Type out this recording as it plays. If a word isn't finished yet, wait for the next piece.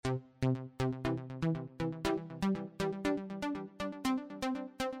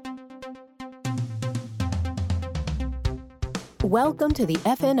Welcome to the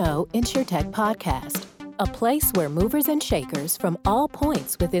FNO InsurTech Podcast, a place where movers and shakers from all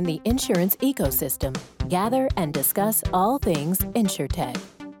points within the insurance ecosystem gather and discuss all things InsurTech.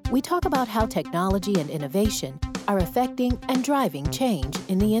 We talk about how technology and innovation are affecting and driving change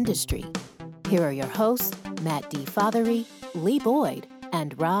in the industry. Here are your hosts, Matt D. Fothery, Lee Boyd,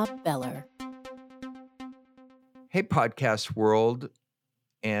 and Rob Beller. Hey, podcast world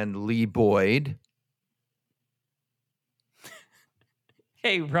and Lee Boyd.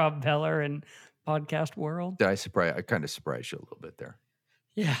 Hey, Rob Beller and podcast world. Did I surprise? I kind of surprised you a little bit there.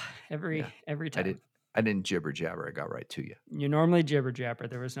 Yeah, every time. I didn't jibber jabber. I got right to you. You normally jibber jabber.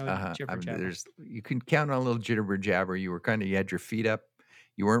 There was no jibber jabber. You can count on a little jibber jabber. You had your feet up.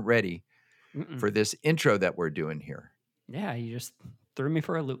 You weren't ready for this intro that we're doing here. Yeah, you just threw me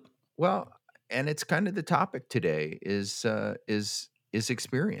for a loop. Well, and it's kind of the topic today is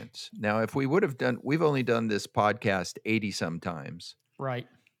experience. Now, if we would have we've only done this podcast 80 some times. Right.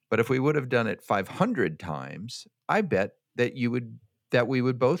 But if we would have done it 500 times, I bet that we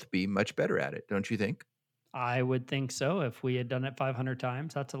would both be much better at it, don't you think? I would think so. If we had done it 500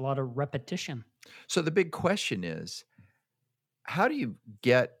 times, that's a lot of repetition. So the big question is, how do you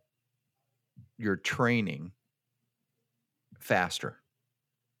get your training faster,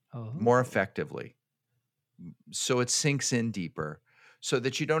 more effectively, so it sinks in deeper, so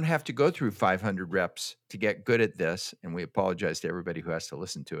that you don't have to go through 500 reps to get good at this? And we apologize to everybody who has to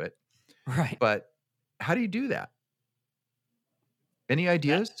listen to it. Right. But how do you do that? Any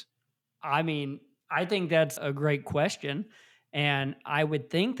ideas? I think that's a great question. And I would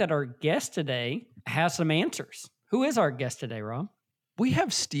think that our guest today has some answers. Who is our guest today, Rob? We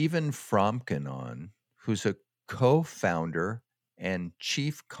have Stephen Fromkin on, who's a co-founder and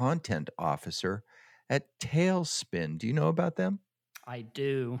chief content officer at Tailspin. Do you know about them? I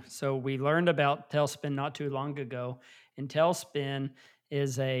do. So we learned about Tailspin not too long ago. And Tailspin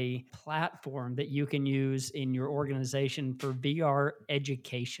is a platform that you can use in your organization for VR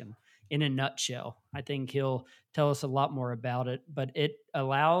education in a nutshell. I think he'll tell us a lot more about it, but it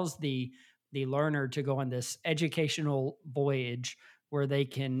allows the learner to go on this educational voyage where they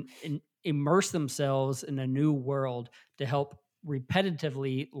can immerse themselves in a new world to help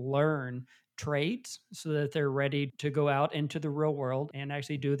repetitively learn trades so that they're ready to go out into the real world and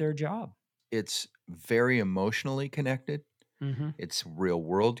actually do their job. It's very emotionally connected. Mm-hmm. It's real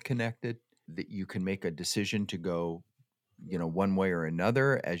world connected, that you can make a decision to go, one way or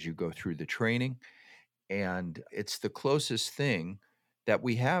another as you go through the training. And it's the closest thing that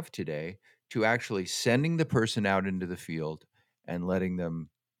we have today to actually sending the person out into the field and letting them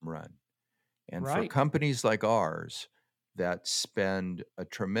run. And for companies like ours that spend a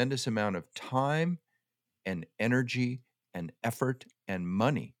tremendous amount of time and energy and effort and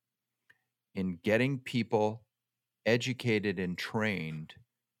money in getting people educated and trained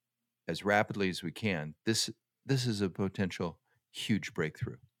as rapidly as we can, this is a potential huge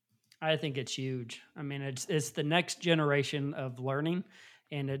breakthrough. I think it's huge. It's the next generation of learning,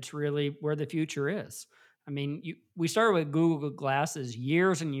 and it's really where the future is. We started with Google Glasses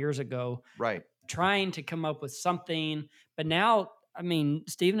years and years ago, right? Trying to come up with something, but now,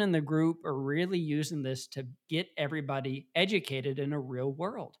 Stephen and the group are really using this to get everybody educated in a real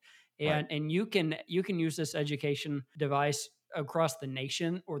world. And you can use this education device across the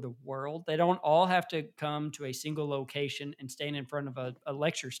nation or the world. They don't all have to come to a single location and stand in front of a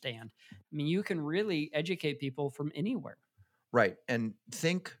lecture stand. You can really educate people from anywhere. Right. And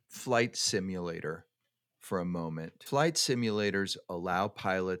think flight simulator for a moment. Flight simulators allow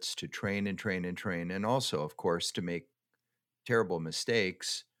pilots to train and train and train, and also, of course, to make terrible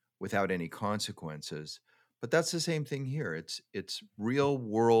mistakes without any consequences. But that's the same thing here. It's real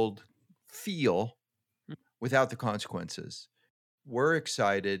world feel without the consequences. We're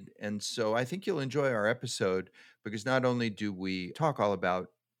excited, and so I think you'll enjoy our episode, because not only do we talk all about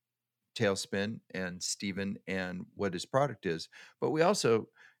Tailspin and Stephen and what his product is, but we also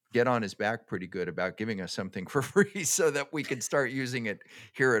get on his back pretty good about giving us something for free so that we can start using it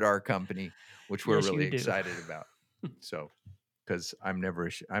here at our company, which we're really excited about. So, because I'm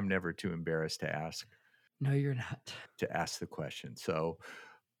never too embarrassed to ask. No, you're not. To ask the question. So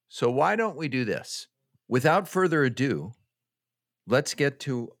why don't we do this? Without further ado, let's get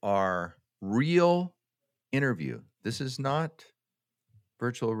to our real interview. This is not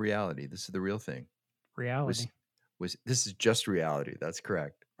virtual reality. This is the real thing. Reality. This is just reality. That's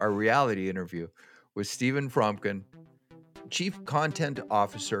correct. Our reality interview with Stephen Fromkin, Chief Content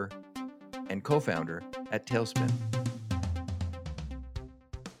Officer and co-founder at Tailspin.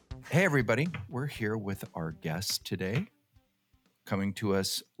 Hey, everybody. We're here with our guest today, coming to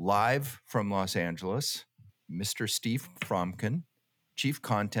us live from Los Angeles. Mr. Steve Fromkin, Chief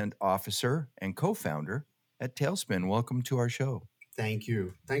Content Officer and co-founder at Tailspin. Welcome to our show. Thank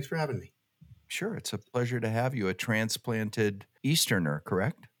you. Thanks for having me. Sure, it's a pleasure to have you, a transplanted Easterner,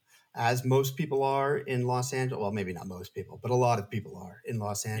 correct? As most people are in Los Angeles, well, maybe not most people, but a lot of people are in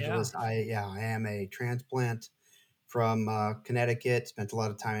Los Angeles. Yeah. I am a transplant from Connecticut. Spent a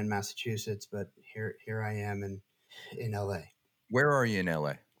lot of time in Massachusetts, but here I am in LA. Where are you in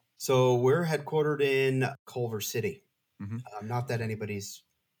LA? So we're headquartered in Culver City. Mm-hmm. Not that anybody's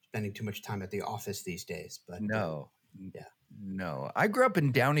spending too much time at the office these days, but No. yeah. No. I grew up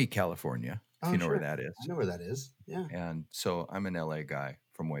in Downey, California, if you know sure. where that is. I know where that is. Yeah. And so I'm an LA guy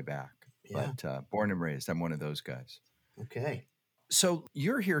from way back, Yeah. but born and raised, I'm one of those guys. Okay. So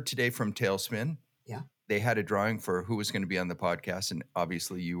you're here today from Tailspin. Yeah. They had a drawing for who was going to be on the podcast, and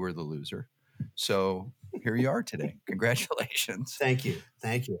obviously you were the loser. So here you are today. Congratulations. Thank you.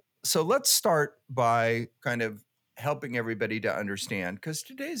 Thank you. So let's start by kind of helping everybody to understand, because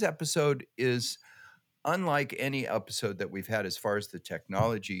today's episode is unlike any episode that we've had as far as the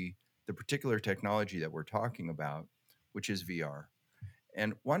technology, the particular technology that we're talking about, which is VR.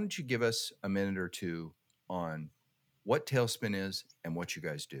 And why don't you give us a minute or two on what Tailspin is and what you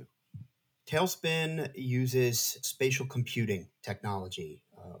guys do? Tailspin uses spatial computing technology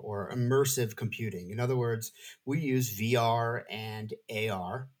or immersive computing. In other words, we use VR and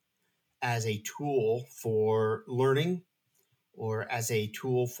AR as a tool for learning or as a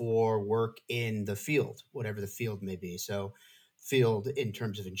tool for work in the field, whatever the field may be. So, field in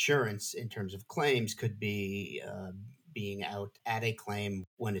terms of insurance, in terms of claims, could be being out at a claim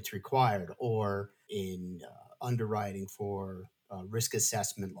when it's required, or in underwriting for risk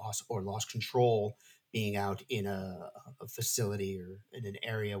assessment, loss control, being out in a facility or in an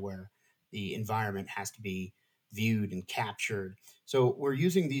area where the environment has to be viewed and captured. So we're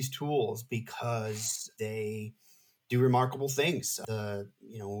using these tools because they do remarkable things.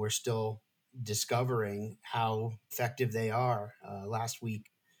 We're still discovering how effective they are. Last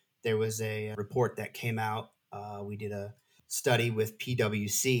week, there was a report that came out. We did a study with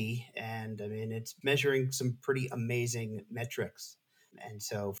PwC, and I mean, it's measuring some pretty amazing metrics. And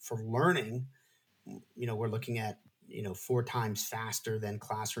so for learning, we're looking at, 4 times faster than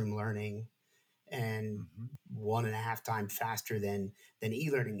classroom learning and 1.5 times faster than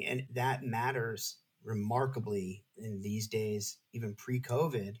e-learning. And that matters remarkably in these days, even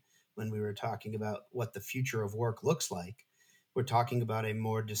pre-COVID, when we were talking about what the future of work looks like. We're talking about a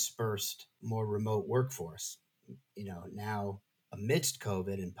more dispersed, more remote workforce. Now amidst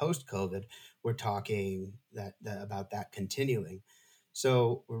COVID and post-COVID, we're talking about that continuing.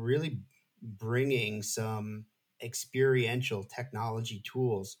 So we're really bringing some experiential technology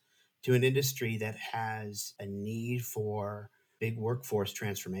tools to an industry that has a need for big workforce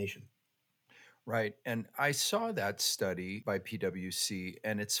transformation. Right. And I saw that study by PwC,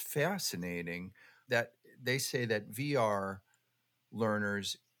 and it's fascinating that they say that VR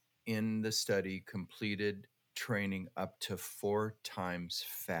learners in the study completed training up to 4 times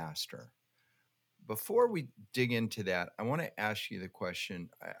faster. Before we dig into that, I want to ask you the question.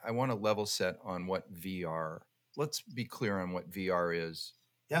 I want to level set on what VR, let's be clear on what VR is.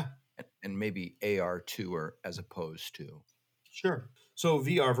 Yeah. And maybe AR too, or as opposed to. Sure. So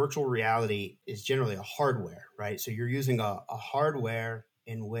VR, virtual reality, is generally a hardware, right? So you're using a hardware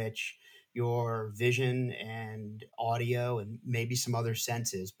in which your vision and audio and maybe some other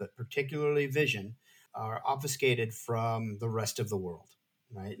senses, but particularly vision, are obfuscated from the rest of the world,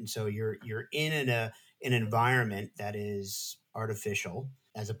 right? And so you're in an environment that is artificial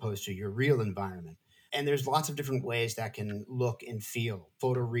as opposed to your real environment. And there's lots of different ways that can look and feel.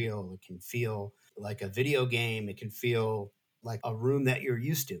 Photoreal, it can feel like a video game. It can feel like a room that you're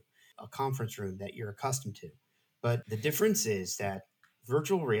used to, a conference room that you're accustomed to. But the difference is that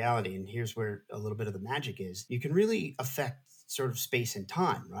virtual reality, and here's where a little bit of the magic is, you can really affect sort of space and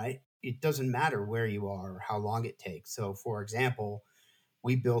time, right? It doesn't matter where you are or how long it takes. So for example,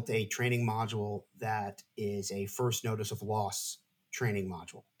 we built a training module that is a first notice of loss training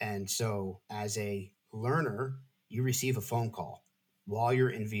module. And so as a learner, you receive a phone call while you're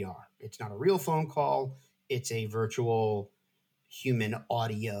in VR. It's not a real phone call. It's a virtual human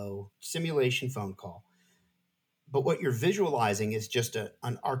audio simulation phone call. But what you're visualizing is just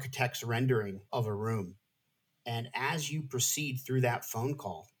an architect's rendering of a room. And as you proceed through that phone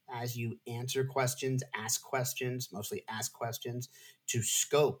call, as you answer questions, mostly ask questions, to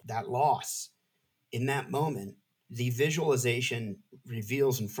scope that loss, in that moment, the visualization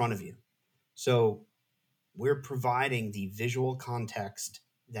reveals in front of you. So we're providing the visual context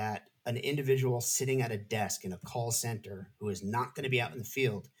that an individual sitting at a desk in a call center who is not going to be out in the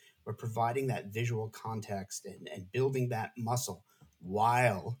field We're providing that visual context and building that muscle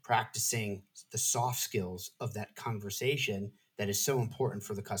while practicing the soft skills of that conversation that is so important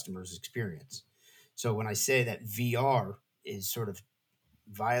for the customer's experience. So when I say that VR is sort of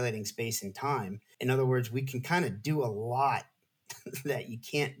violating space and time, in other words, we can kind of do a lot that you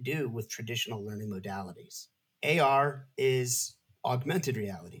can't do with traditional learning modalities. AR is augmented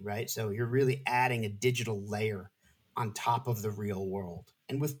reality, right? So you're really adding a digital layer on top of the real world.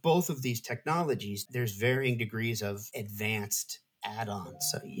 And with both of these technologies, there's varying degrees of advanced add-ons.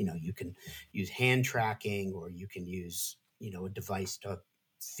 So, you can use hand tracking, or you can use, a device to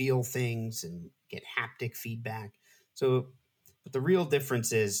feel things and get haptic feedback. So, but the real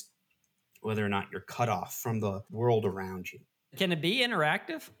difference is whether or not you're cut off from the world around you. Can it be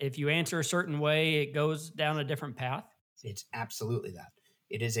interactive? If you answer a certain way, it goes down a different path? It's absolutely that.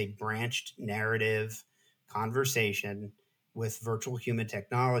 It is a branched narrative conversation with virtual human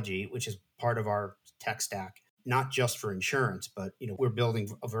technology, which is part of our tech stack, not just for insurance, but we're building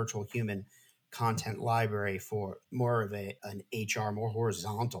a virtual human content library for more of an HR, more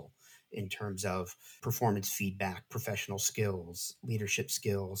horizontal in terms of performance feedback, professional skills, leadership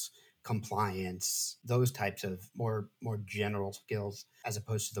skills, compliance, those types of more general skills, as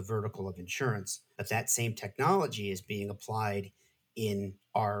opposed to the vertical of insurance. But that same technology is being applied in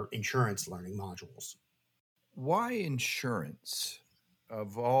our insurance learning modules. Why insurance?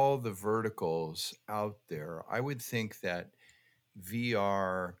 Of all the verticals out there, I would think that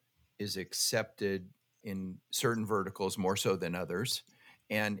VR is accepted in certain verticals more so than others.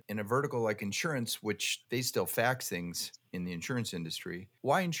 And in a vertical like insurance, which they still fax things in the insurance industry,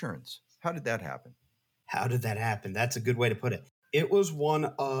 why insurance? How did that happen? How did that happen? That's a good way to put it. It was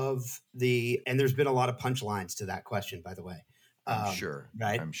one of and there's been a lot of punchlines to that question, by the way. I'm sure.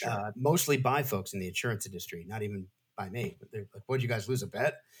 Right? I'm sure. Mostly by folks in the insurance industry, not even by me. But they're like, "What'd you guys lose a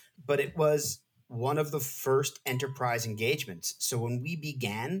bet?" But it was one of the first enterprise engagements. So when we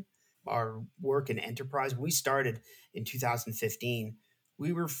began our work in enterprise, we started in 2015.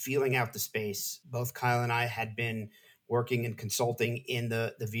 We were feeling out the space. Both Kyle and I had been working and consulting in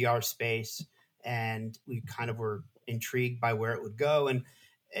the VR space, and we kind of were intrigued by where it would go.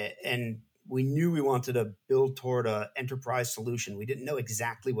 And we knew we wanted to build toward an enterprise solution. We didn't know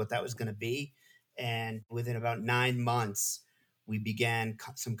exactly what that was going to be. And within about 9 months, we began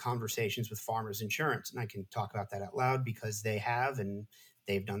some conversations with Farmers Insurance. And I can talk about that out loud because they have, and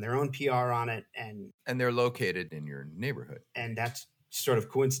they've done their own PR on it. And they're located in your neighborhood. And that's sort of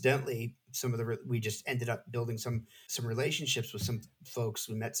coincidentally, we just ended up building some relationships with some folks.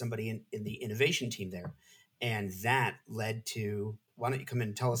 We met somebody in the innovation team there. And that led to, why don't you come in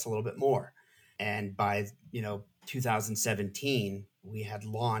and tell us a little bit more? And by 2017, we had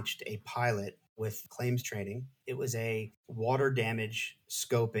launched a pilot with claims training. It was a water damage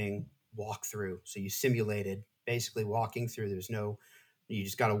scoping walkthrough. So you simulated basically walking through. You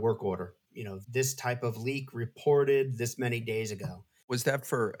just got a work order. This type of leak reported this many days ago. Was that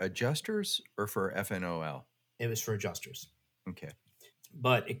for adjusters or for FNOL? It was for adjusters. Okay.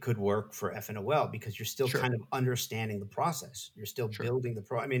 But it could work for FNOL because you're still kind of understanding the process. You're still building the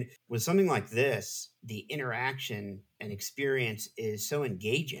I mean, with something like this, the interaction and experience is so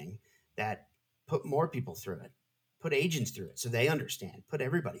engaging that put more people through it, put agents through it so they understand, put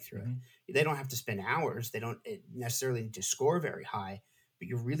everybody through it. They don't have to spend hours. They don't necessarily need to score very high, but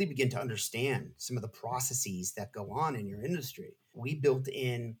you really begin to understand some of the processes that go on in your industry. We built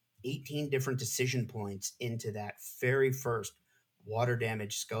in 18 different decision points into that very first water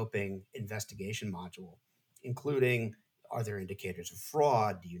damage scoping investigation module, including, are there indicators of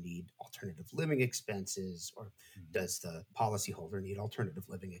fraud? Do you need alternative living expenses? Or does the policyholder need alternative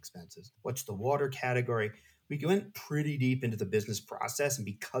living expenses? What's the water category? We went pretty deep into the business process. And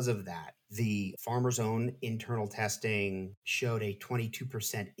because of that, the Farmer's Own internal testing showed a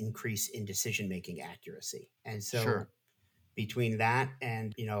 22% increase in decision-making accuracy. And so between that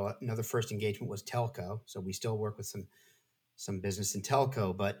and, another first engagement was telco. So we still work with some business in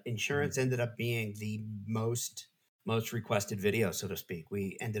telco, but insurance ended up being the most requested video, so to speak.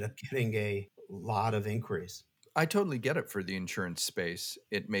 We ended up getting a lot of inquiries. I totally get it for the insurance space.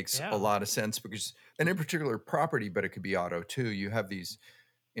 It makes a lot of sense because, and in particular property, but it could be auto too.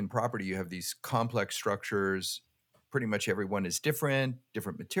 In property, you have these complex structures. Pretty much everyone is different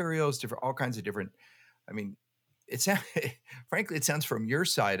materials, all kinds of different. I mean, frankly, it sounds from your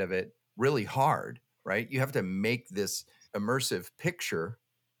side of it really hard, right? You have to make this immersive picture,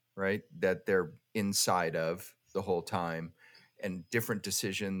 right, that they're inside of the whole time, and different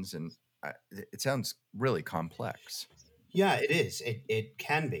decisions, and it sounds really complex. Yeah, it is. It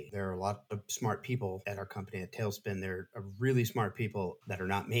can be. There are a lot of smart people at our company at Tailspin. There are really smart people that are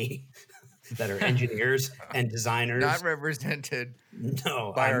not me, that are engineers and Not designers. represented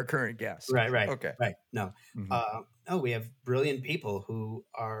No, by our current guest. right, right, Okay. right. No, Mhm. no, we have brilliant people who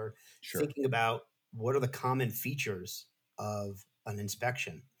are Sure. thinking about what are the common features of an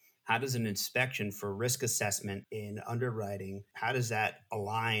inspection. How does an inspection for risk assessment in underwriting, how does that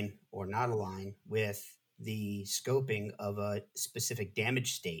align or not align with the scoping of a specific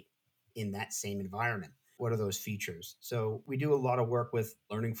damage state in that same environment? What are those features? So we do a lot of work with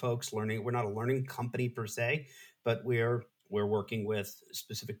learning folks, learning. We're not a learning company per se, but we're working with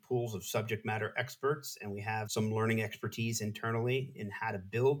specific pools of subject matter experts, and we have some learning expertise internally in how to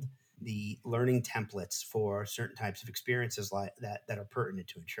build the learning templates for certain types of experiences like that are pertinent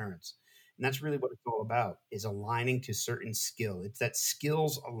to insurance. And that's really what it's all about, is aligning to certain skill. It's that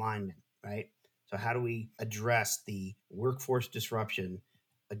skills alignment, right? So how do we address the workforce disruption?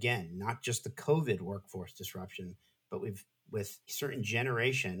 Again, not just the COVID workforce disruption, but with certain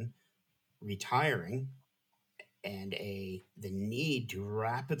generation retiring and the need to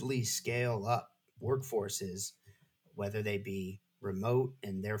rapidly scale up workforces, whether they be remote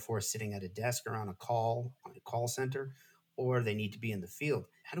and therefore sitting at a desk or on a call center, or they need to be in the field.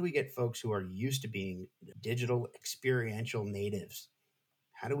 How do we get folks who are used to being digital experiential natives?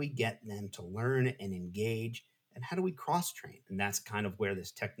 How do we get them to learn and engage? And how do we cross train? And that's kind of where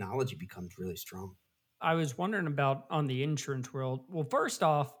this technology becomes really strong. I was wondering about on the insurance world. Well, first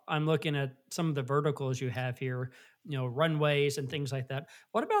off, I'm looking at some of the verticals you have here, runways and things like that.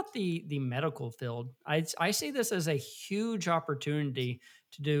 What about the medical field? I see this as a huge opportunity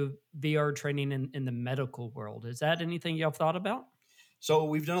to do VR training in the medical world. Is that anything you've thought about? So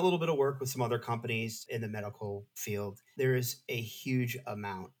we've done a little bit of work with some other companies in the medical field. There is a huge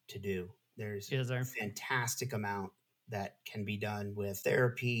amount to do. There's Is a there? fantastic amount that can be done with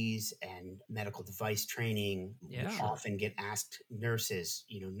therapies and medical device training. We Yeah. often get asked nurses,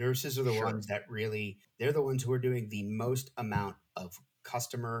 nurses are the Sure. ones that really, they're the ones who are doing the most amount of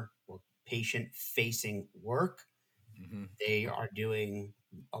customer or patient facing work. Mhm. They are doing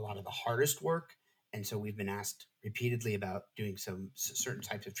a lot of the hardest work. And so we've been asked repeatedly about doing some certain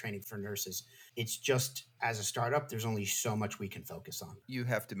types of training for nurses. It's just as a startup, there's only so much we can focus on. You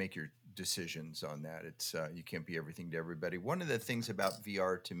have to make your decisions on that. It's you can't be everything to everybody. One of the things about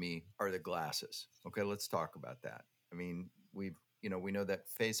VR to me are the glasses. Okay, let's talk about that. I mean, we know that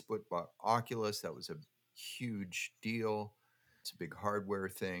Facebook bought Oculus. That was a huge deal. It's a big hardware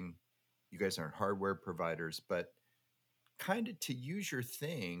thing. You guys aren't hardware providers, but kind of to use your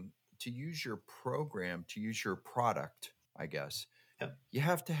thing, to use your program, to use your product, I guess, Yep. you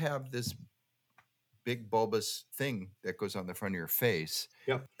have to have this big bulbous thing that goes on the front of your face.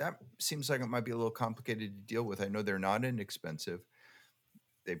 Yep. That seems like it might be a little complicated to deal with. I know they're not inexpensive.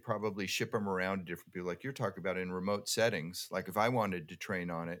 They probably ship them around to different people, like you're talking about in remote settings. Like if I wanted to train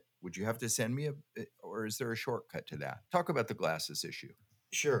on it, would you have to send me or is there a shortcut to that? Talk about the glasses issue.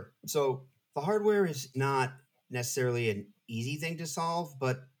 Sure. So the hardware is not necessarily an easy thing to solve,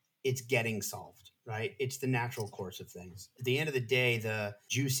 but it's getting solved, right? It's the natural course of things. At the end of the day, the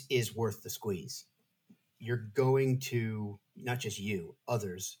juice is worth the squeeze. You're going to, not just you,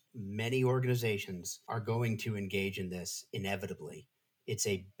 others, many organizations are going to engage in this inevitably. It's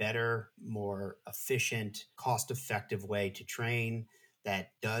a better, more efficient, cost effective way to train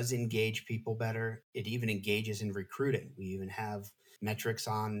that does engage people better. It even engages in recruiting. We even have metrics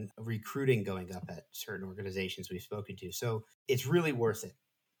on recruiting going up at certain organizations we've spoken to. So it's really worth it.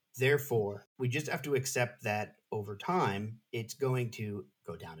 Therefore, we just have to accept that over time, it's going to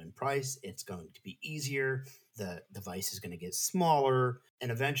go down in price. It's going to be easier. The device is going to get smaller.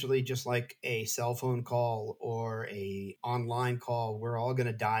 And eventually, just like a cell phone call or a online call, we're all going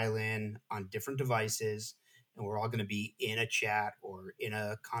to dial in on different devices and we're all going to be in a chat or in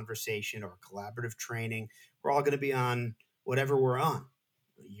a conversation or collaborative training. We're all going to be on whatever we're on.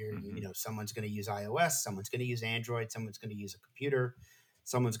 Someone's going to use iOS, someone's going to use Android, someone's going to use a computer.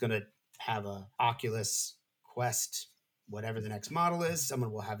 Someone's going to have a Oculus Quest, whatever the next model is.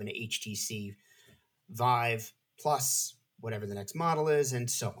 Someone will have an HTC Vive Plus, whatever the next model is, and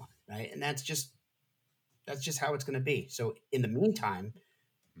so on, right? And that's just how it's going to be. So in the meantime,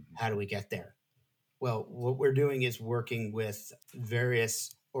 how do we get there? Well, what we're doing is working with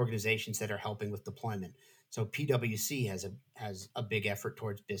various organizations that are helping with deployment. So PwC has a big effort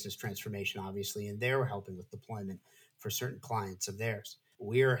towards business transformation, obviously, and they're helping with deployment for certain clients of theirs.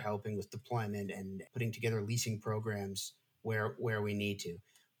 We're helping with deployment and putting together leasing programs where we need to.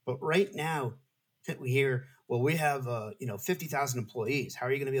 But right now, we hear, well, we have 50,000 employees. How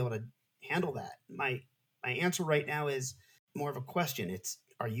are you going to be able to handle that? my answer right now is more of a question. It's,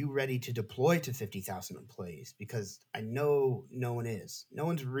 are you ready to deploy to 50,000 employees? Because I know no one is. No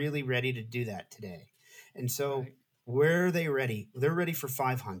one's really ready to do that today. And so Right. where are they ready? They're ready for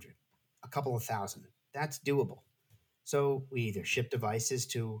 500, a couple of thousand. That's doable. So we either ship devices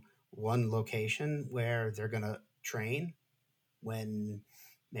to one location where they're going to train when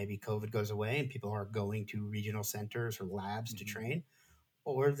maybe COVID goes away and people are going to regional centers or labs to train,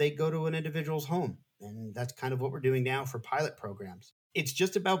 or they go to an individual's home. And that's kind of what we're doing now for pilot programs. It's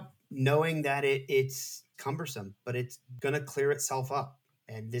just about knowing that it's cumbersome, but it's going to clear itself up.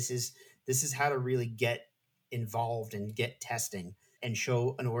 And this is how to really get involved and get testing and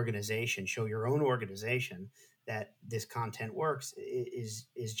show your own organization that this content works is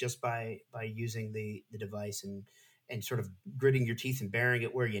just by using the device and sort of gritting your teeth and bearing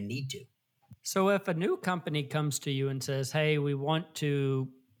it where you need to. So if a new company comes to you and says, "Hey, we want to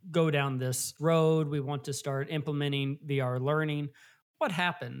go down this road, we want to start implementing VR learning," what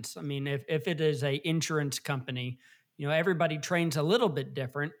happens? I mean, if it is a insurance company, everybody trains a little bit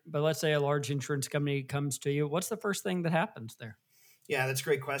different, but let's say a large insurance company comes to you, what's the first thing that happens there? Yeah, that's a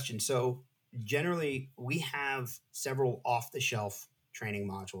great question. So generally, we have several off-the-shelf training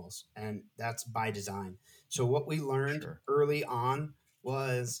modules, and that's by design. So what we learned Sure. early on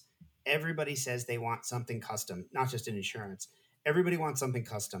was everybody says they want something custom, not just in insurance. Everybody wants something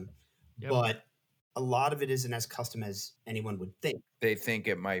custom, Yep. but a lot of it isn't as custom as anyone would think. They think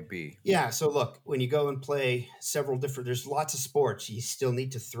it might be. Yeah. So look, when you go and play there's lots of sports. You still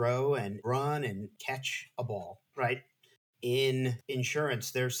need to throw and run and catch a ball, right? In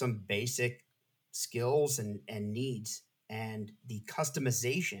insurance, there's some basic skills and needs, and the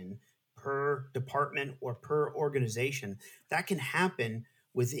customization per department or per organization that can happen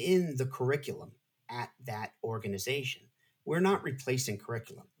within the curriculum at that organization. We're not replacing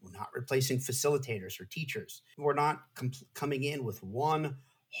curriculum. We're not replacing facilitators or teachers. We're not coming in with one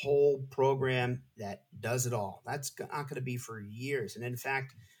whole program that does it all. That's not going to be for years. And in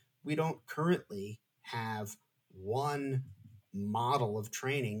fact, we don't currently have one model of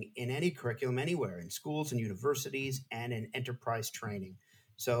training in any curriculum anywhere, in schools and universities and in enterprise training.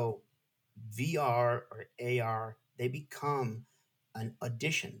 So VR or AR, they become an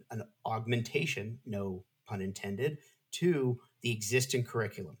addition, an augmentation, no pun intended, to the existing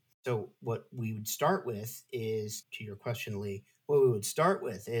curriculum. So what we would start with is, to your question, Lee, what we would start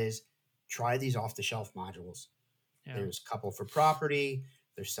with is try these off-the-shelf modules. Yeah. There's a couple for property,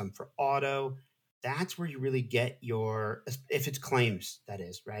 there's some for auto. That's where you really get if it's claims, that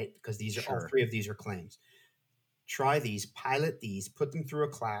is, right? Because all Sure. three of these are claims. Try these, pilot these, put them through a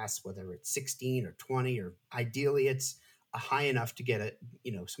class, whether it's 16 or 20, or ideally it's a high enough to get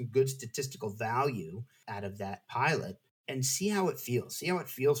some good statistical value out of that pilot, and see how it feels. See how it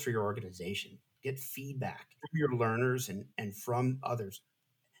feels for your organization. Get feedback from your learners and from others.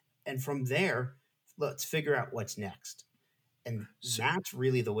 And from there, let's figure out what's next. And that's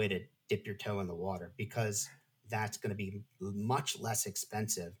really the way to dip your toe in the water, because that's going to be much less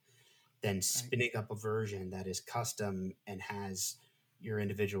expensive than spinning up a version that is custom and has your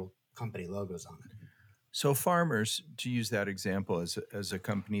individual company logos on it. So Farmers, to use that example, as a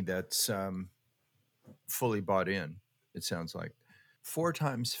company that's fully bought in, it sounds like 4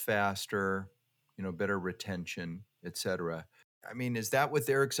 times faster, better retention, et cetera. I mean, is that what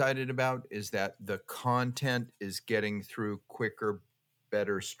they're excited about? Is that the content is getting through quicker,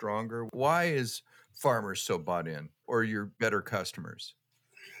 better, stronger? Why is Farmers so bought in, or your better customers?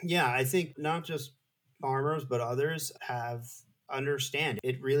 Yeah, I think not just Farmers, but others understand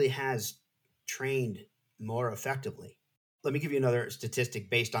it really has trained more effectively. Let me give you another statistic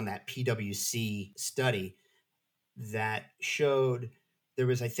based on that PwC study that showed there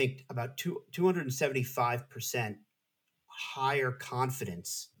was, I think, about 275% higher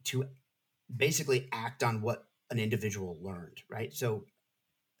confidence to basically act on what an individual learned, right? So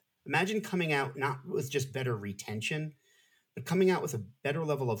imagine coming out not with just better retention, but coming out with a better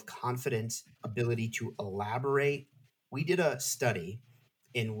level of confidence, ability to elaborate. We did a study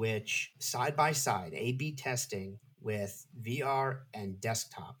in which side by side, A/B testing with VR and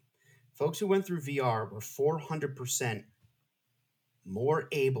desktop, folks who went through VR were 400% more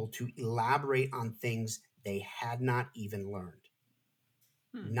able to elaborate on things they had not even learned.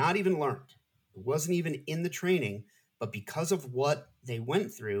 Not even learned. It wasn't even in the training, but because of what they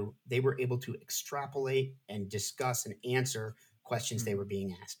went through, they were able to extrapolate and discuss and answer questions they were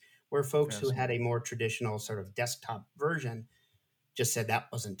being asked. Where folks who had a more traditional sort of desktop version just said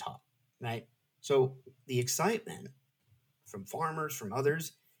that wasn't taught, right? So the excitement from Farmers, from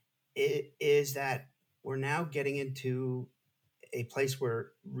others, is that we're now getting into a place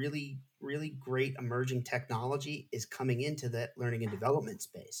where really really great emerging technology is coming into that learning and development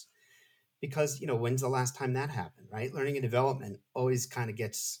space. Because, when's the last time that happened, right? Learning and development always kind of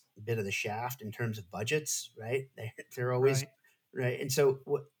gets a bit of the shaft in terms of budgets, right? They're always, Right. right. And so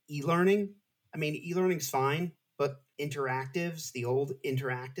what e-learning, e-learning's fine, but interactives, the old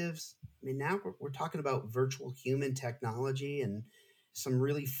interactives, now we're talking about virtual human technology and some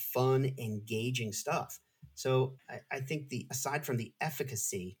really fun, engaging stuff. So I think aside from the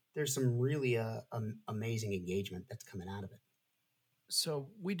efficacy, there's some really amazing engagement that's coming out of it. So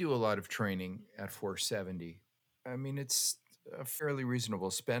we do a lot of training at 470. It's a fairly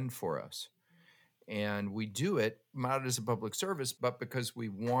reasonable spend for us. And we do it not as a public service, but because we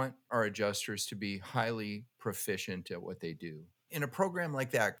want our adjusters to be highly proficient at what they do. In a program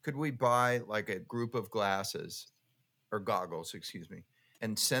like that, could we buy like a group of glasses or goggles, excuse me,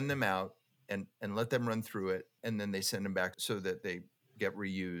 and send them out and let them run through it, and then they send them back so that they get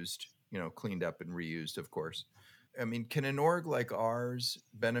reused, cleaned up and reused, of course. Can an org like ours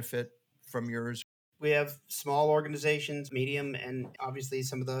benefit from yours? We have small organizations, medium, and obviously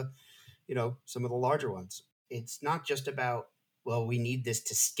some of the larger ones. It's not just about, well, we need this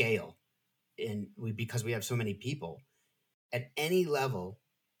to scale because we have so many people. At any level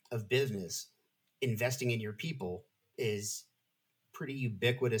of business, investing in your people is pretty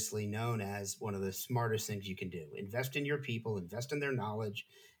ubiquitously known as one of the smartest things you can do. Invest in your people, invest in their knowledge,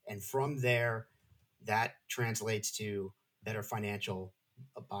 and from there, that translates to better financial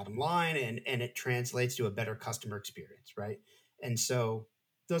bottom line, and it translates to a better customer experience, right? And so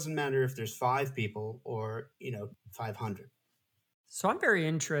it doesn't matter if there's 5 people or 500. So I'm very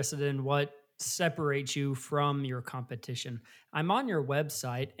interested in what separates you from your competition. I'm on your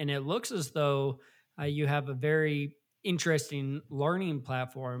website, and it looks as though you have a very interesting learning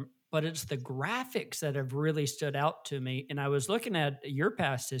platform, but it's the graphics that have really stood out to me. And I was looking at your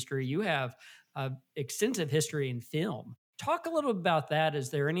past history. You have extensive history in film. Talk a little about that. Is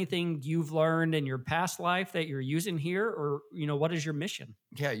there anything you've learned in your past life that you're using here, or what is your mission?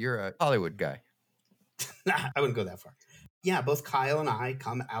 Yeah, you're a Hollywood guy. I wouldn't go that far. Yeah, both Kyle and I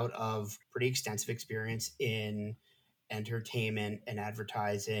come out of pretty extensive experience in entertainment and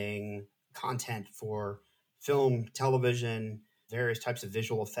advertising, content for film, television, various types of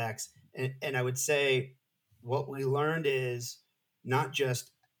visual effects. And I would say what we learned is not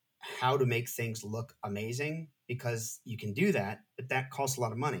just how to make things look amazing, because you can do that, but that costs a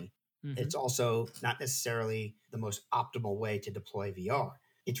lot of money. Mhm. It's also not necessarily the most optimal way to deploy VR.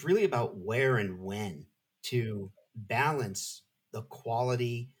 It's really about where and when to balance the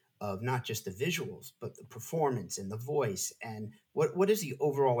quality of not just the visuals, but the performance and the voice and what is the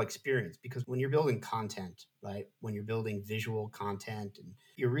overall experience. Because when you're building content, right, when you're building visual content, and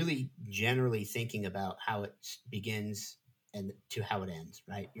you're really generally thinking about how it begins and to how it ends,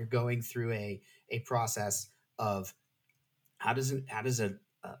 right? You're going through a process of how does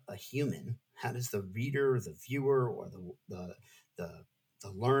a human, how does the reader, the viewer, or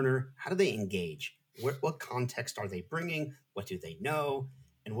the learner, how do they engage? What context are they bringing? What do they know?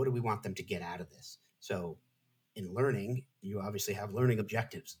 And what do we want them to get out of this? So in learning, you obviously have learning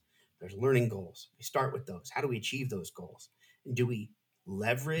objectives. There's learning goals. We start with those. How do we achieve those goals? And do we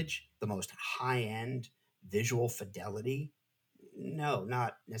leverage the most high-end visual fidelity? No,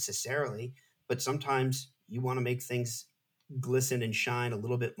 not necessarily. But sometimes you want to make things glisten and shine a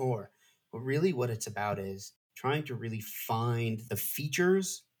little bit more. But really what it's about is trying to really find the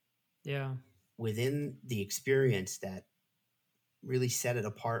features within the experience that really set it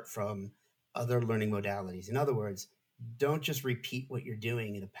apart from other learning modalities. In other words, don't just repeat what you're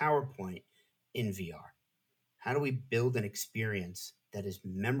doing in a PowerPoint in VR. How do we build an experience that is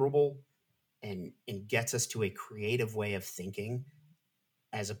memorable and gets us to a creative way of thinking,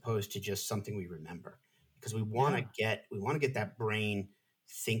 as opposed to just something we remember? Because we want to get that brain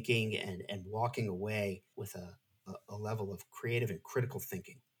thinking and walking away with a level of creative and critical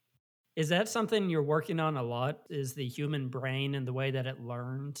thinking. Is that something you're working on a lot? Is the human brain and the way that it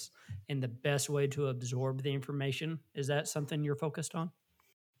learns and the best way to absorb the information? Is that something you're focused on?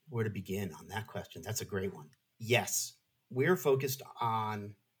 Where to begin on that question? That's a great one. Yes, we're focused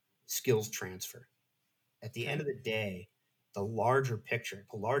on skills transfer. At the end of the day, the larger picture,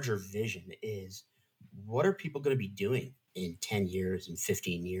 the larger vision is, what are people going to be doing in 10 years and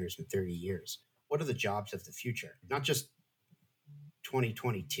 15 years and 30 years? What are the jobs of the future? Not just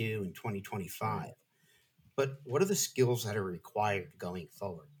 2022 and 2025, but what are the skills that are required going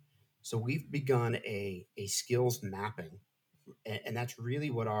forward? So we've begun a skills mapping, and that's really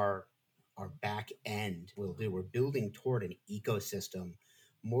what our back end will do. We're building toward an ecosystem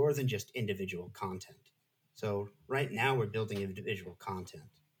more than just individual content. So right now we're building individual content,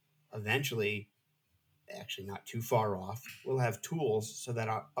 eventually, actually not too far off, we'll have tools so that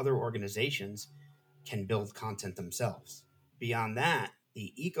our other organizations can build content themselves. Beyond that,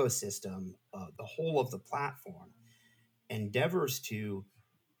 the ecosystem, the whole of the platform, endeavors to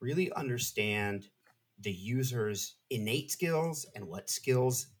really understand the user's innate skills and what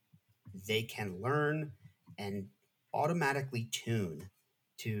skills they can learn and automatically tune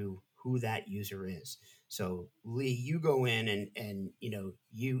to who that user is. So Lee, you go in and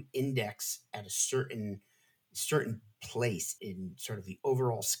you index at a certain place in sort of the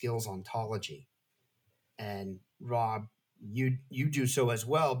overall skills ontology. And Rob, you do so as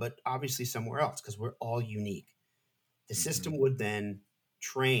well, but obviously somewhere else because we're all unique. The system would then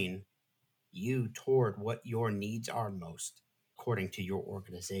train you toward what your needs are most according to your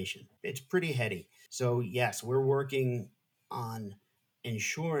organization. It's pretty heady. So yes, we're working on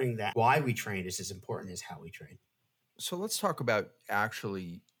ensuring that why we train is as important as how we train. So let's talk about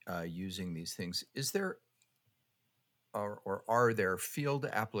actually using these things. Is there or are there field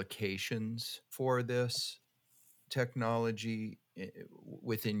applications for this technology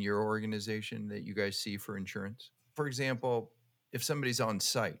within your organization that you guys see for insurance? For example, if somebody's on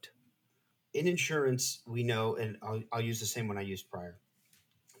site. In insurance, we know, and I'll use the same one I used prior.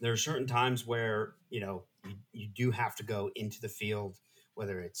 There are certain times where, you do have to go into the field,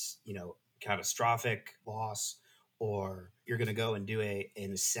 whether it's, catastrophic loss, or you're going to go and do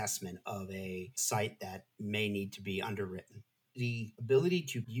an assessment of a site that may need to be underwritten. The ability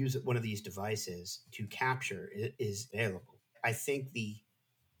to use one of these devices to capture is available. I think the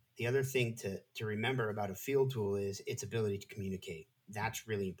other thing to remember about a field tool is its ability to communicate. That's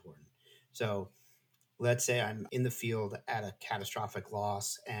really important. So let's say I'm in the field at a catastrophic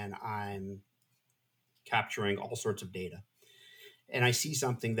loss and I'm capturing all sorts of data and I see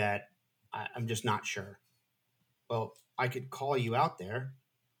something that I'm just not sure. Well, I could call you out there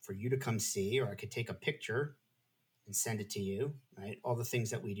for you to come see, or I could take a picture and send it to you, right? All the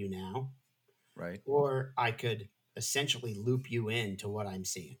things that we do now. Right. Or I could essentially loop you into what I'm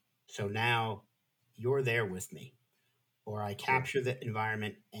seeing. So now you're there with me. Or I capture the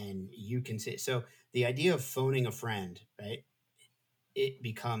environment and you can see. So the idea of phoning a friend, right? It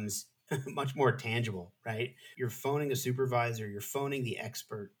becomes much more tangible, right? You're phoning a supervisor, you're phoning the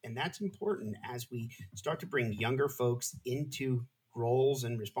expert. And that's important as we start to bring younger folks into roles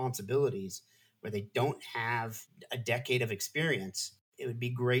and responsibilities where they don't have a decade of experience. It would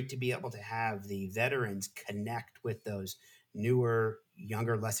be great to be able to have the veterans connect with those newer,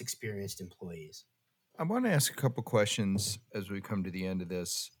 younger, less experienced employees. I want to ask a couple questions as we come to the end of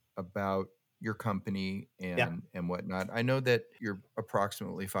this about your company and whatnot. I know that you're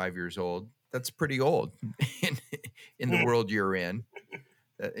approximately 5 years old. That's pretty old in the world you're in.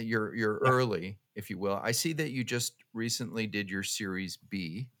 You're early, if you will. I see that you just recently did your Series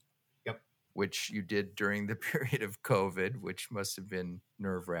B, which you did during the period of COVID, which must have been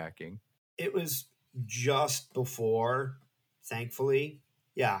nerve-wracking. It was just before, thankfully.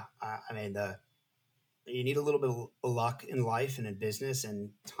 Yeah, I mean, you need a little bit of luck in life and in business, and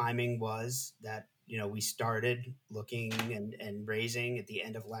timing was that we started looking and raising at the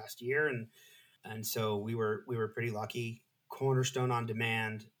end of last year, and so we were pretty lucky. Cornerstone On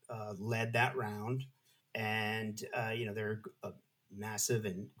Demand led that round, and they're a massive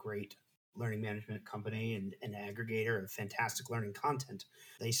and great learning management company and an aggregator of fantastic learning content.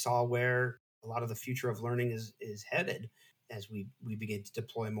 They saw where a lot of the future of learning is headed as we begin to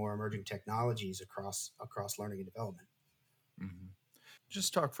deploy more emerging technologies across learning and development. Mm-hmm.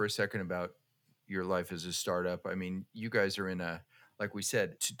 Just talk for a second about your life as a startup. I mean, you guys are in like we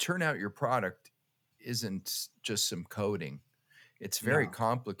said, to turn out your product isn't just some coding. It's very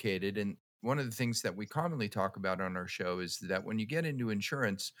complicated. And one of the things that we commonly talk about on our show is that when you get into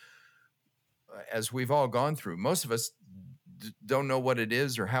insurance, as we've all gone through, most of us don't know what it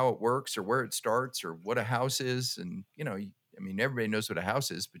is or how it works or where it starts or what a house is. And, everybody knows what a house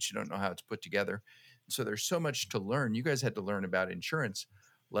is, but you don't know how it's put together. So there's so much to learn. You guys had to learn about insurance,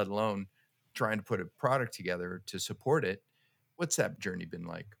 let alone trying to put a product together to support it. What's that journey been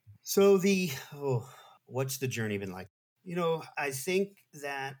like? So what's the journey been like? I think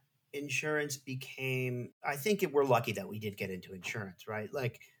that insurance I think we're lucky that we did get into insurance, right?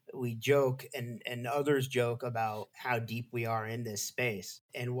 Like we joke and others joke about how deep we are in this space.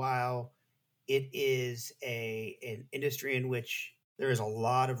 And while it is an industry in which there is a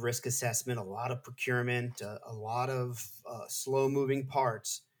lot of risk assessment, a lot of procurement, a lot of slow moving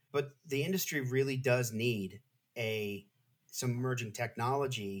parts, but the industry really does need some emerging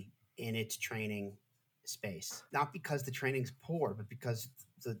technology in its training space. Not because the training's poor, but because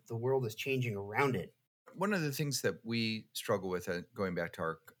the world is changing around it. One of the things that we struggle with, going back to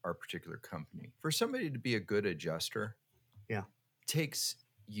our particular company, for somebody to be a good adjuster, Yeah. takes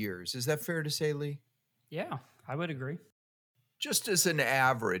years. Is that fair to say, Lee? Yeah, I would agree. Just as an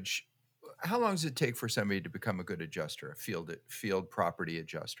average, how long does it take for somebody to become a good adjuster, a field property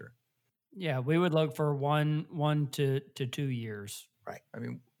adjuster? Yeah, we would look for one to 2 years. Right. I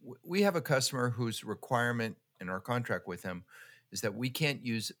mean, we have a customer whose requirement in our contract with them is that we can't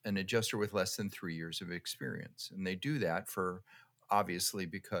use an adjuster with less than 3 years of experience. And they do that for obviously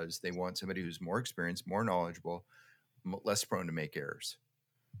because they want somebody who's more experienced, more knowledgeable, less prone to make errors.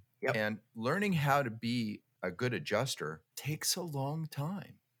 Yep. And learning how to be a good adjuster takes a long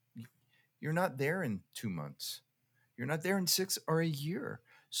time. You're not there in 2 months. You're not there in 6 or a year.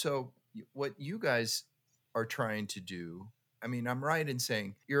 So what you guys are trying to do, I mean, I'm right in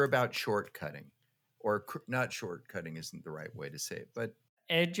saying you're about shortcutting, or not shortcutting isn't the right way to say it, but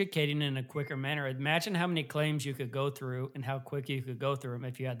Educating in a quicker manner. Imagine how many claims you could go through and how quick you could go through them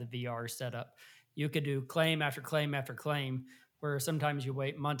if you had the VR set up. You could do claim after claim after claim, where sometimes you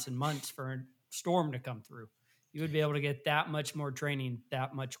wait months and months for a storm to come through. You would be able to get that much more training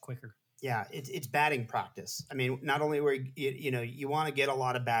that much quicker. Yeah, it's batting practice. I mean, not only where you want to get a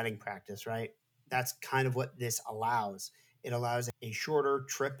lot of batting practice, right? That's kind of what this allows. It allows a shorter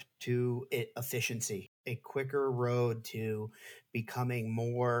trip to efficiency, a quicker road to becoming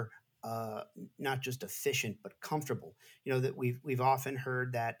more not just efficient but comfortable. You know that we've often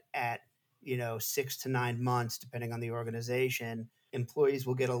heard that at 6 to 9 months, depending on the organization, employees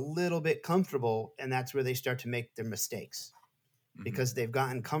will get a little bit comfortable, and that's where they start to make their mistakes. Because they've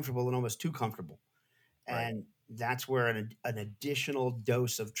gotten comfortable and almost too comfortable. Right. And that's where an additional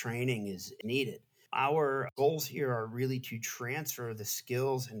dose of training is needed. Our goals here are really to transfer the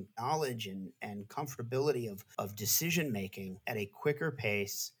skills and knowledge and comfortability of decision making at a quicker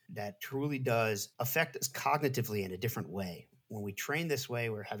pace that truly does affect us cognitively in a different way. When we train this way,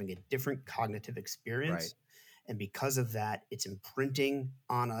 we're having a different cognitive experience. Right. And because of that, it's imprinting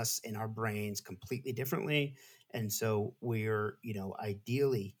on us in our brains completely differently. And so we're,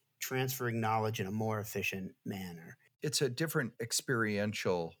 ideally transferring knowledge in a more efficient manner. It's a different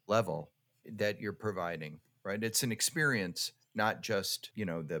experiential level that you're providing, right? It's an experience, not just,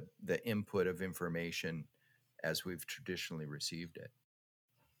 the input of information as we've traditionally received it.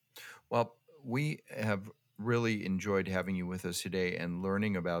 Well, we have really enjoyed having you with us today and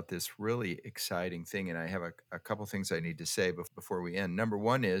learning about this really exciting thing. And I have a couple things I need to say before we end. Number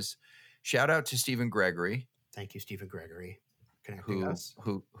one is shout out to Stephen Gregory. Thank you, Stephen Gregory, connecting us.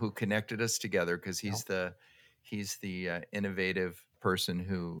 Who connected us together, because he's the innovative person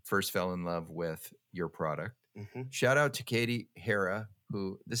who first fell in love with your product. Shout out to Katie Hara,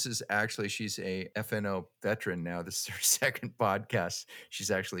 who she's a FNO veteran now. This is her second podcast she's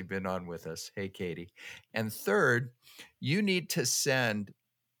actually been on with us. Hey, Katie. And third, you need to send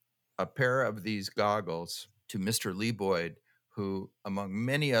a pair of these goggles to Mr. Lee Boyd, who, among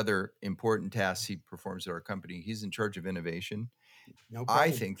many other important tasks he performs at our company, he's in charge of innovation. No problem.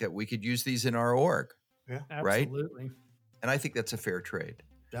 I think that we could use these in our org. Yeah, right? Absolutely. And I think that's a fair trade.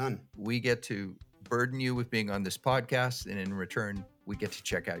 Done. We get to burden you with being on this podcast, and in return, we get to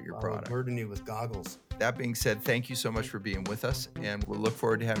check out your product. Burden you with goggles. That being said, thank you so much for being with us, and we'll look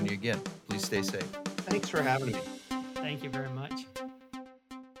forward to having you again. Please stay safe. Thanks for having me. Thank you very much.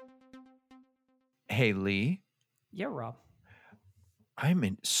 Hey, Lee. Yeah, Rob.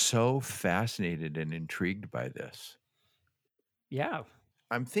 I'm so fascinated and intrigued by this. Yeah.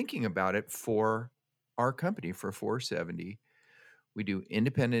 I'm thinking about it for our company, for 470. We do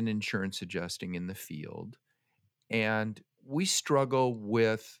independent insurance adjusting in the field, and we struggle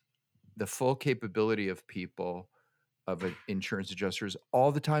with the full capability of people, of insurance adjusters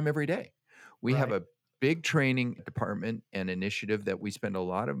all the time, every day. We have a big training department and initiative that we spend a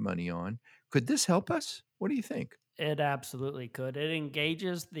lot of money on. Could this help us? What do you think? It absolutely could. It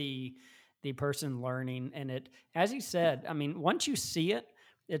engages the person learning, and it, as you said, I mean, once you see it,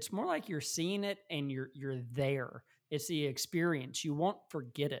 it's more like you're seeing it and you're there. It's the experience. You won't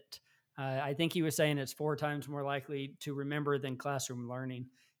forget it. I think he was saying it's 4 times more likely to remember than classroom learning.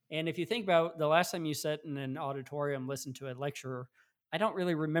 And if you think about the last time you sat in an auditorium, listened to a lecturer, I don't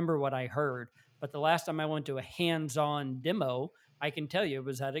really remember what I heard. But the last time I went to a hands-on demo, I can tell you it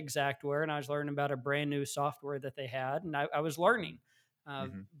was at Xactware, and I was learning about a brand new software that they had, and I was learning.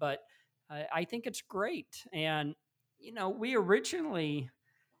 But I think it's great. And, we originally,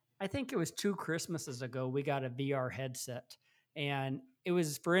 I think it was 2 Christmases ago, we got a VR headset, and it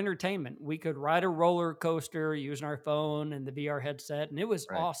was for entertainment. We could ride a roller coaster using our phone and the VR headset, and it was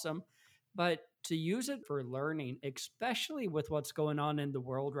awesome. But to use it for learning, especially with what's going on in the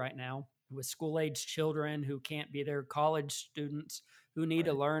world right now, with school-age children who can't be there, college students who need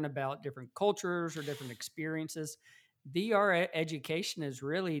to Right. learn about different cultures or different experiences. VR education is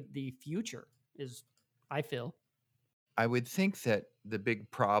really the future, is I feel. I would think that the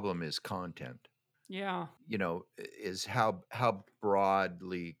big problem is content. Yeah. Is how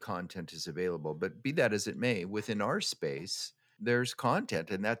broadly content is available. But be that as it may, within our space, there's content,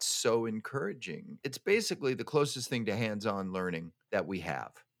 and that's so encouraging. It's basically the closest thing to hands-on learning that we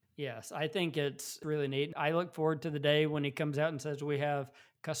have. Yes, I think it's really neat. I look forward to the day when he comes out and says we have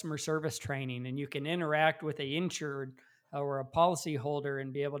customer service training and you can interact with a insured or a policy holder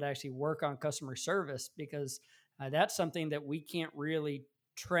and be able to actually work on customer service, because that's something that we can't really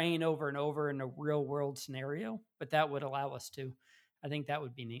train over and over in a real world scenario, but that would allow us to. I think that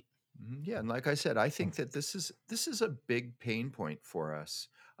would be neat. Yeah, and like I said, I think that this is a big pain point for us,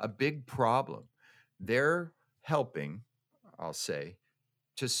 a big problem. They're helping, I'll say,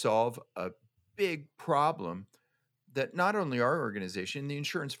 to solve a big problem that not only our organization, the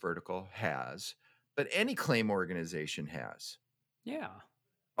insurance vertical, has, but any claim organization has, Yeah.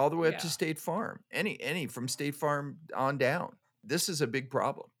 all the way up to Yeah. State Farm, any from State Farm on down. This is a big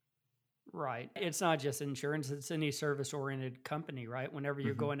problem. Right. It's not just insurance, it's any service oriented company, right? Whenever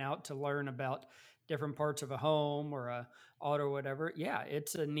you're Mhm. going out to learn about different parts of a home or a auto or whatever, yeah,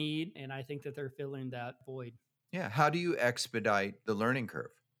 it's a need. And I think that they're filling that void. Yeah, how do you expedite the learning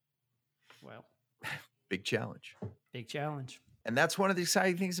curve? Well, Big challenge. big challenge. And that's one of the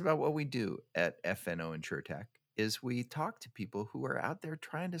exciting things about what we do at FNO InsurTech is we talk to people who are out there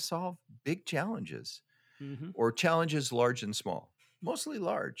trying to solve big challenges Hmm. or challenges large and small, mostly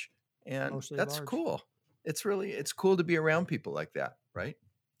large. And Mostly that's large. cool. It's cool to be around people like that, right?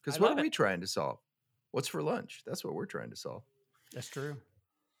 Because I what love are we it. trying to solve? What's for lunch? That's what we're trying to solve. That's true.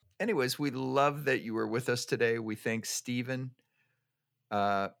 Anyways, we love that you were with us today. We thank Stephen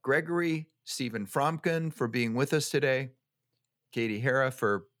Gregory, Stephen Fromkin for being with us today, Katie Hara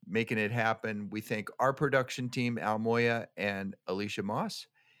for making it happen. We thank our production team, Al Moya and Alicia Moss.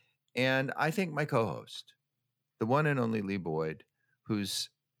 And I thank my co-host, the one and only Lee Boyd, who's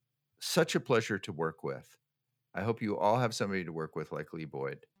such a pleasure to work with. I hope you all have somebody to work with like Lee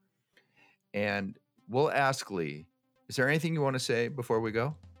Boyd. And we'll ask Lee, is there anything you want to say before we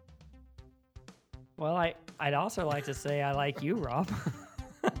go? Well, I'd also like to say I like you, Rob.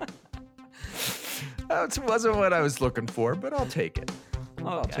 That wasn't what I was looking for, but I'll take it.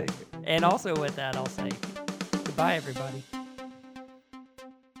 I'll Okay. take it. And also with that, I'll say goodbye, everybody.